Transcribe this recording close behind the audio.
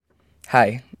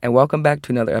Hi, and welcome back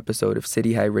to another episode of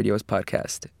City High Radio's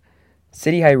podcast.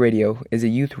 City High Radio is a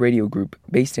youth radio group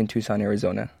based in Tucson,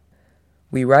 Arizona.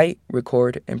 We write,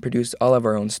 record, and produce all of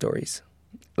our own stories.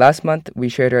 Last month, we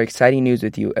shared our exciting news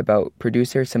with you about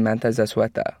producer Samantha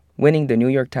Zazueta winning the New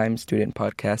York Times Student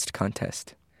Podcast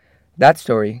Contest. That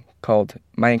story, called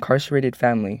My Incarcerated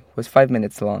Family, was 5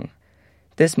 minutes long.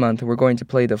 This month, we're going to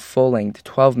play the full-length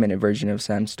 12-minute version of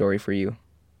Sam's story for you.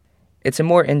 It's a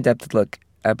more in-depth look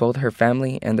at both her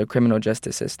family and the criminal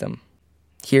justice system.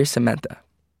 Here's Samantha.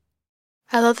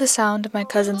 I love the sound of my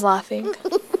cousins laughing.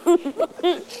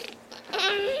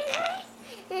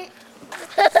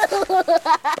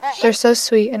 They're so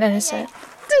sweet and innocent.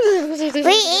 What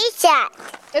is that?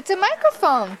 It's a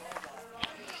microphone.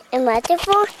 A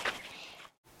microphone?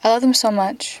 I love them so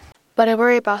much, but I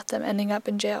worry about them ending up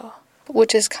in jail,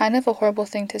 which is kind of a horrible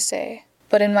thing to say.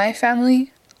 But in my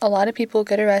family, a lot of people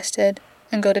get arrested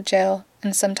and go to jail,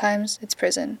 and sometimes it's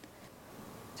prison.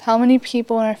 How many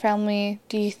people in our family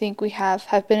do you think we have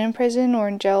been in prison or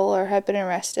in jail or have been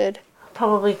arrested?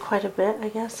 Probably quite a bit, I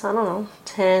guess. I don't know.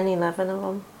 10, 11 of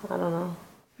them. I don't know.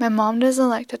 My mom doesn't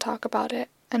like to talk about it,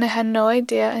 and I had no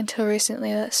idea until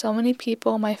recently that so many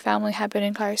people in my family had been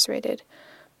incarcerated.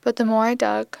 But the more I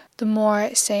dug, the more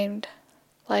it seemed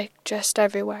like just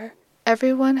everywhere.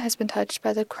 Everyone has been touched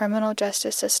by the criminal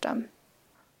justice system.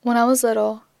 When I was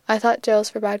little, I thought jails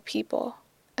for bad people,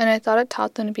 and I thought it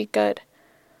taught them to be good.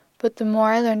 But the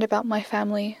more I learned about my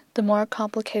family, the more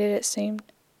complicated it seemed.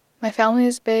 My family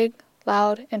is big,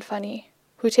 loud, and funny.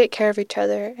 We take care of each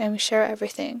other, and we share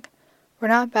everything. We're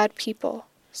not bad people,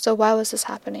 so why was this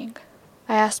happening?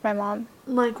 I asked my mom.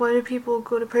 Why do people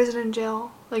go to prison and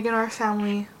jail, in our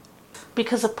family?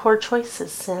 Because of poor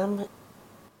choices, Sam.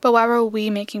 But why were we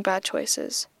making bad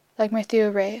choices? Like my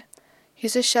Tío Ray.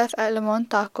 He's a chef at Le Monde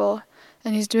Taco,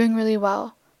 and he's doing really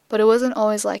well. But it wasn't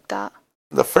always like that.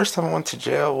 The first time I went to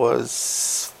jail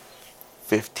was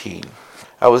 15.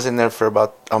 I was in there for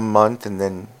about a month, and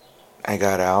then I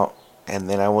got out, and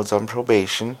then I was on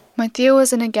probation. My Tío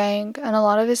was in a gang, and a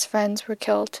lot of his friends were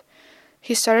killed.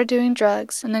 He started doing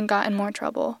drugs and then got in more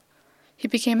trouble. He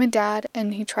became a dad,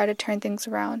 and he tried to turn things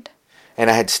around. And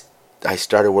I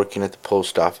started working at the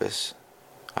post office.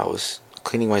 I was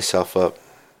cleaning myself up.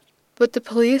 But the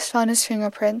police found his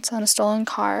fingerprints on a stolen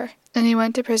car, and he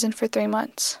went to prison for 3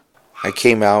 months. I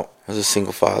came out as a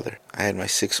single father. I had my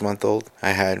 6-month-old,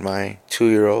 I had my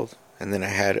 2-year-old, and then I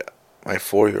had my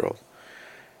 4-year-old.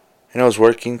 And I was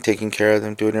working, taking care of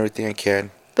them, doing everything I can.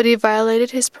 But he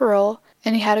violated his parole,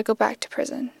 and he had to go back to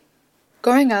prison.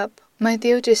 Growing up, my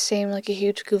Tío just seemed like a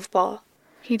huge goofball.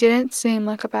 He didn't seem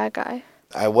like a bad guy.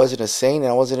 I wasn't a saint,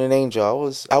 I wasn't an angel.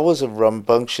 I was a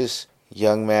rambunctious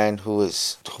young man who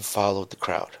followed the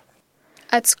crowd.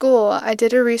 At school, I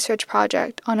did a research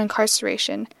project on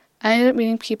incarceration. I ended up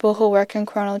meeting people who work in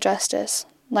criminal justice,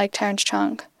 like Terrence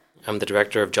Chung. I'm the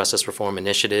Director of Justice Reform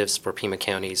Initiatives for Pima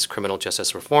County's Criminal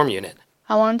Justice Reform Unit.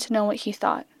 I wanted to know what he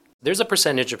thought. There's a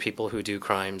percentage of people who do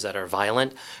crimes that are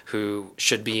violent who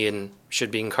should be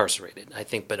incarcerated, I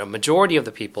think, but a majority of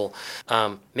the people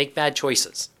make bad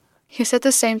choices. He said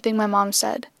the same thing my mom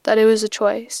said, that it was a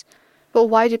choice. But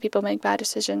why do people make bad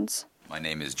decisions? My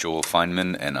name is Joel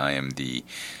Feynman, and I am the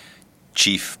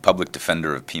Chief Public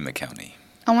Defender of Pima County.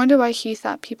 I wonder why he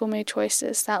thought people made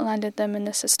choices that landed them in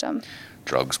the system.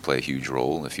 Drugs play a huge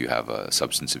role if you have a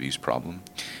substance abuse problem.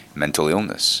 Mental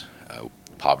illness,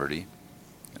 poverty,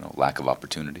 lack of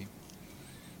opportunity,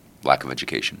 lack of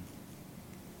education.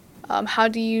 How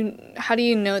do you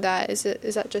know that? Is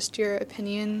that just your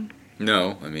opinion?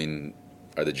 No,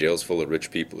 are the jails full of rich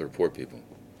people or poor people?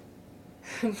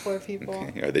 Poor people.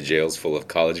 Okay. Are the jails full of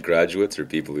college graduates or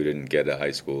people who didn't get a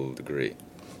high school degree?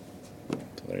 So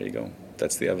there you go.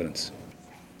 That's the evidence.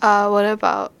 What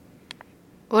about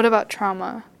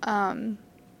trauma?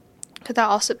 Could that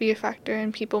also be a factor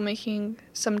in people making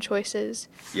some choices?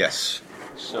 Yes.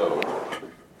 So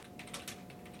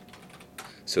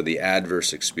the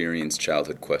Adverse Experience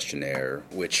Childhood Questionnaire,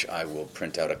 which I will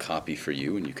print out a copy for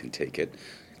you and you can take it,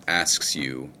 asks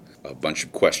you a bunch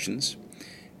of questions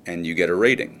and you get a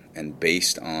rating. And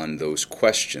based on those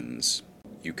questions,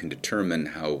 you can determine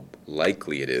how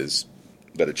likely it is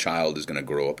that a child is going to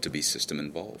grow up to be system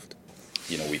involved.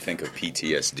 We think of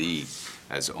PTSD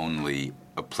as only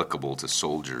applicable to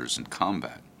soldiers in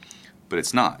combat, but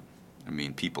it's not.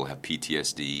 People have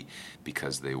PTSD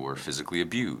because they were physically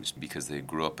abused, because they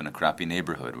grew up in a crappy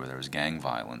neighborhood where there was gang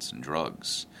violence and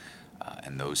drugs,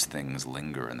 and those things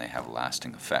linger and they have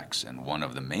lasting effects. And one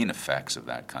of the main effects of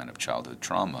that kind of childhood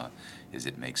trauma is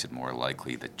it makes it more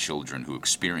likely that children who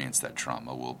experience that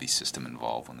trauma will be system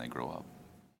involved when they grow up.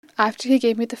 After he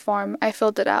gave me the form, I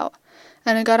filled it out,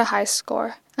 and I got a high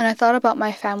score, and I thought about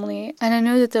my family, and I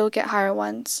knew that they would get higher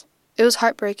ones. It was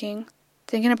heartbreaking,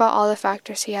 thinking about all the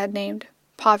factors he had named: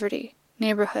 poverty,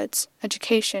 neighborhoods,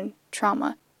 education,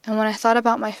 trauma. And when I thought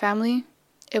about my family,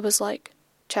 it was like,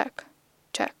 check,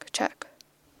 check, check.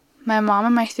 My mom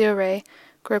and my Theo Ray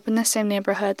grew up in the same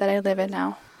neighborhood that I live in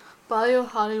now. Balliol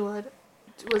Hollywood,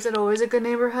 was it always a good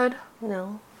neighborhood?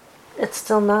 No, it's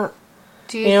still not.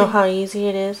 Do You know how easy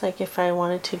it is? Like, if I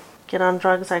wanted to get on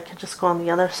drugs, I could just go on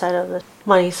the other side of the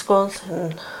money schools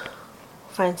and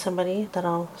find somebody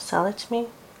that'll sell it to me.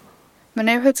 My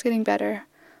neighborhood's getting better,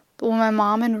 but when my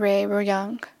mom and Ray were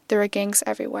young, there were gangs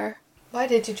everywhere. Why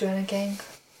did you join a gang?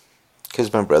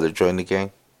 Because my brother joined the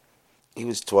gang. He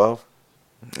was 12,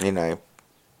 and I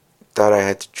thought I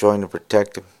had to join to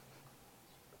protect him.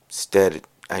 Instead,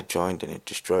 I joined and it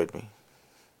destroyed me.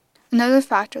 Another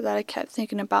factor that I kept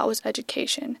thinking about was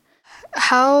education.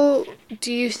 How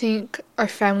do you think our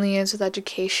family is with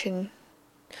education?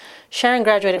 Sharon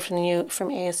graduated from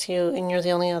ASU, and you're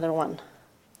the only other one.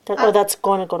 That's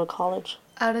going to go to college.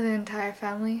 Out of the entire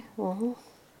family? Mm-hmm.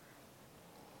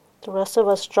 The rest of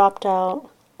us dropped out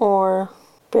or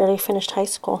barely finished high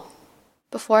school.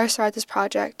 Before I started this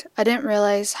project, I didn't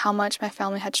realize how much my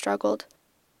family had struggled.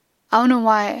 I don't know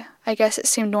why. I guess it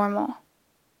seemed normal.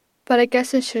 But I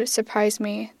guess it should surprise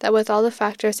me that with all the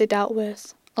factors they dealt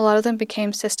with, a lot of them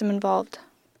became system involved.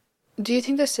 Do you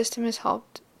think the system has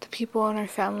helped the people in our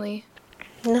family?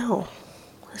 No,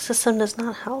 the system does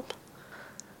not help.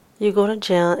 You go to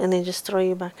jail and they just throw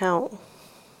you back out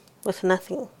with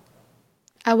nothing.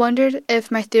 I wondered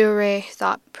if my Theo Ray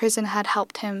thought prison had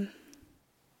helped him.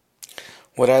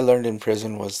 What I learned in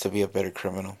prison was to be a better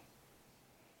criminal.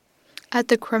 At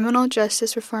the Criminal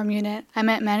Justice Reform Unit, I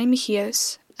met Manny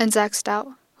Mejias and Zach Stout,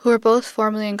 who were both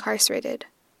formerly incarcerated.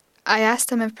 I asked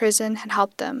them if prison had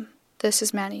helped them. This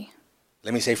is Manny.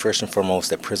 Let me say first and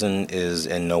foremost that prison is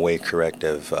in no way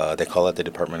corrective. They call it the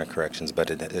Department of Corrections,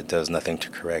 but it does nothing to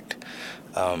correct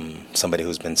somebody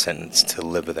who's been sentenced to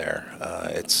live there.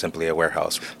 It's simply a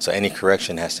warehouse. So any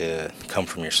correction has to come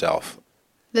from yourself.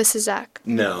 This is Zach.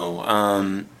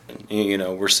 No.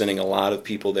 We're sending a lot of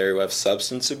people there who have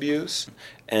substance abuse.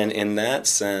 And in that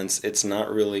sense, it's not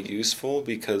really useful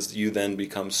because you then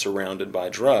become surrounded by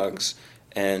drugs,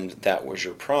 and that was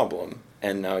your problem.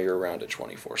 And now you're around it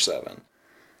 24/7.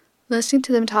 Listening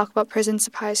to them talk about prison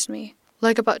surprised me,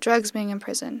 like about drugs being in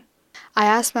prison. I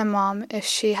asked my mom if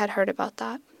she had heard about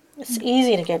that. It's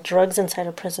easy to get drugs inside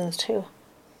of prisons, too.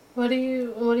 What do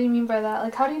you mean by that?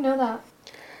 Like, how do you know that?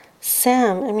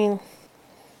 Sam, I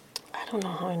don't know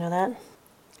how I know that.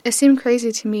 It seemed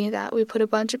crazy to me that we put a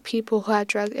bunch of people who had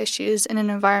drug issues in an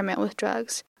environment with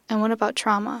drugs. And what about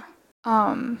trauma?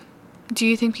 Do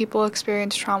you think people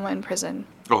experience trauma in prison?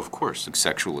 Oh, of course.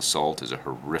 Sexual assault is a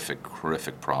horrific,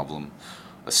 horrific problem.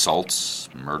 Assaults,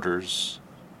 murders.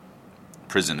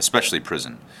 Prison, especially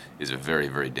prison, is a very,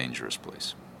 very dangerous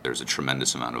place. There's a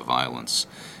tremendous amount of violence,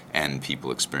 and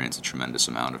people experience a tremendous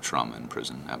amount of trauma in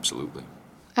prison, absolutely.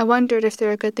 I wondered if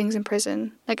there are good things in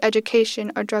prison, like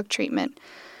education or drug treatment,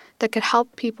 that could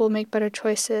help people make better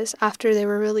choices after they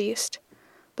were released.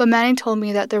 But Manny told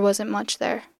me that there wasn't much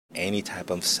there. Any type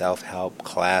of self-help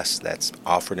class that's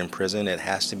offered in prison, it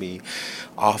has to be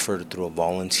offered through a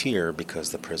volunteer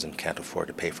because the prison can't afford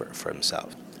to pay for it for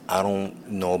himself. I don't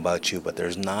know about you, but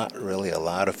there's not really a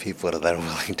lot of people that are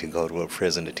willing to go to a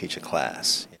prison to teach a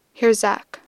class. Here's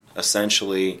Zach.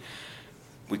 Essentially,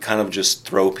 we kind of just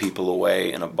throw people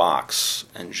away in a box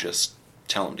and just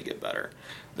tell them to get better.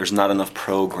 There's not enough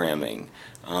programming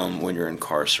when you're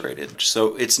incarcerated.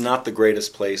 So it's not the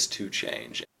greatest place to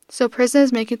change. So prison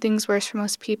is making things worse for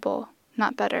most people,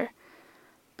 not better.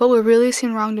 But what really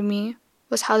seemed wrong to me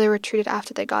was how they were treated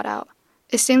after they got out.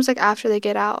 It seems like after they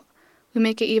get out, we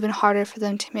make it even harder for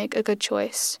them to make a good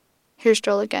choice. Here's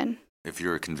Joel again. If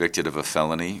you're convicted of a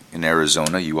felony in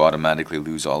Arizona, you automatically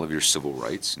lose all of your civil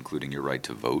rights, including your right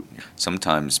to vote.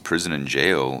 Sometimes prison and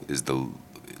jail is the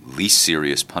least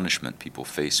serious punishment people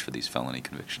face for these felony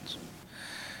convictions.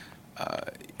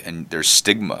 And there's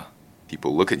stigma.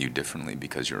 People look at you differently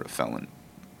because you're a felon.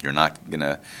 You're not going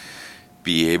to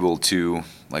be able to,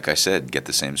 like I said, get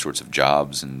the same sorts of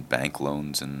jobs and bank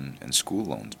loans and school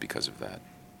loans because of that.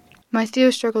 My Theo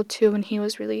struggled too when he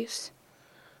was released.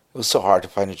 It was so hard to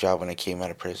find a job when I came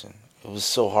out of prison. It was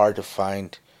so hard to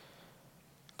find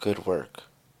good work.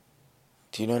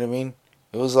 Do you know what I mean?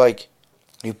 It was like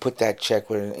you put that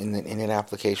check in an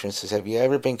application that says, have you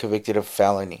ever been convicted of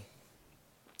felony?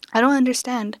 I don't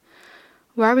understand.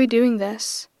 Why are we doing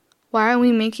this? Why aren't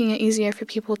we making it easier for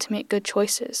people to make good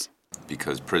choices?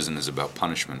 Because prison is about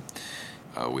punishment.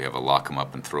 We have a lock 'em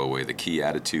up and throw away the key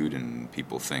attitude, and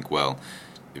people think, well,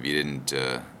 if you didn't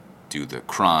do the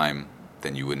crime,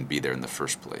 then you wouldn't be there in the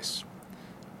first place.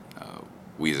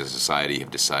 We as a society have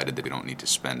decided that we don't need to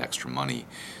spend extra money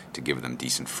to give them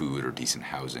decent food or decent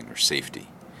housing or safety.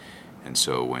 And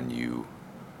so when you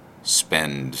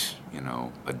spend,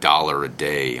 $1 a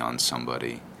day on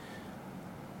somebody,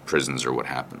 prisons are what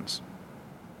happens.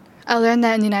 I learned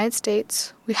that in the United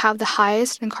States, we have the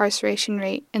highest incarceration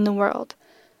rate in the world,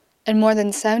 and more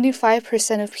than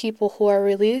 75% of people who are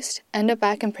released end up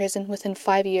back in prison within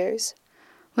 5 years.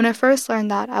 When I first learned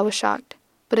that, I was shocked,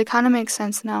 but it kind of makes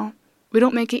sense now. We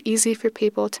don't make it easy for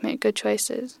people to make good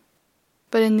choices.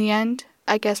 But in the end,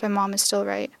 I guess my mom is still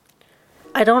right.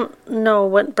 I don't know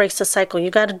what breaks the cycle. You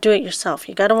got to do it yourself.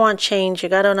 You got to want change. You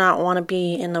got to not want to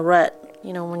be in the rut.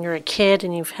 When you're a kid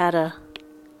and you've had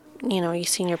you've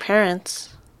seen your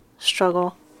parents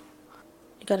struggle,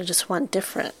 you got to just want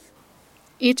different.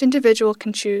 Each individual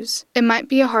can choose. It might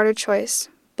be a harder choice,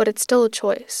 but it's still a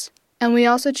choice. And we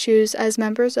also choose as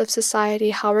members of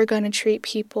society how we're going to treat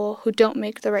people who don't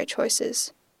make the right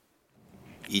choices.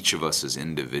 Each of us as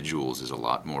individuals is a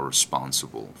lot more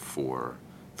responsible for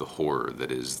the horror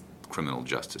that is criminal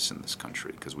justice in this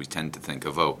country, because we tend to think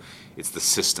of, it's the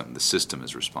system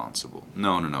is responsible.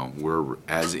 No. We're,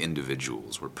 as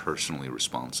individuals, we're personally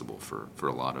responsible for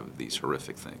a lot of these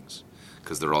horrific things,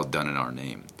 because they're all done in our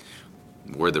name.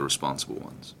 We're the responsible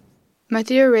ones.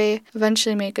 Matthew Ray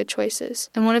eventually made good choices,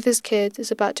 and one of his kids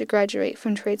is about to graduate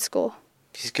from trade school.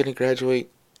 He's going to graduate,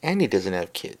 and he doesn't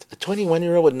have kids. A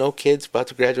 21-year-old with no kids about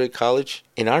to graduate college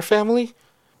in our family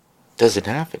doesn't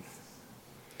happen.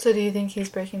 So do you think he's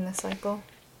breaking the cycle?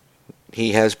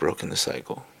 He has broken the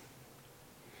cycle.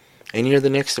 And you're the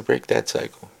next to break that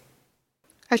cycle.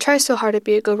 I try so hard to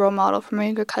be a good role model for my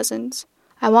younger cousins.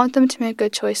 I want them to make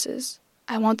good choices.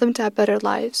 I want them to have better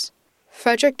lives.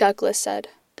 Frederick Douglass said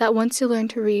that once you learn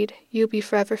to read, you'll be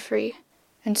forever free.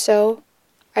 And so,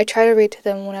 I try to read to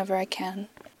them whenever I can.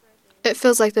 It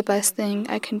feels like the best thing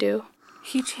I can do.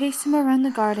 He chased him around the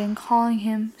garden, calling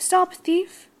him, "Stop,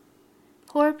 thief!"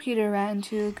 Poor Peter ran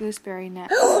into a gooseberry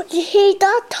net. He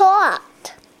got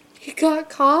caught. He got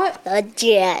caught?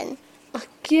 Again.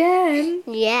 Again?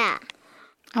 Yeah.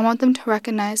 I want them to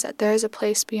recognize that there is a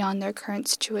place beyond their current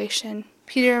situation.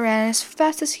 Peter ran as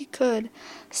fast as he could,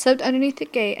 slipped underneath the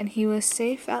gate, and he was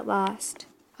safe at last.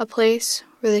 A place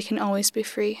where they can always be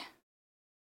free.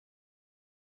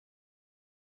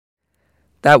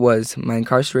 That was My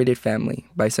Incarcerated Family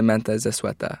by Samantha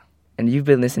Zazueta, and you've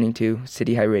been listening to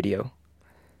City High Radio.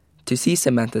 To see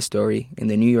Samantha's story in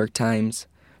the New York Times,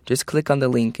 just click on the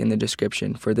link in the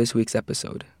description for this week's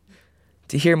episode.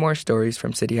 To hear more stories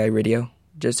from City High Radio,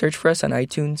 just search for us on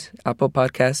iTunes, Apple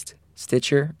Podcasts,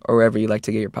 Stitcher, or wherever you like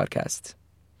to get your podcasts.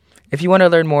 If you want to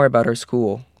learn more about our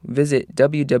school, visit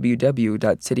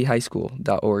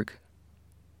www.cityhighschool.org.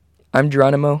 I'm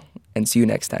Geronimo, and see you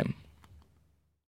next time.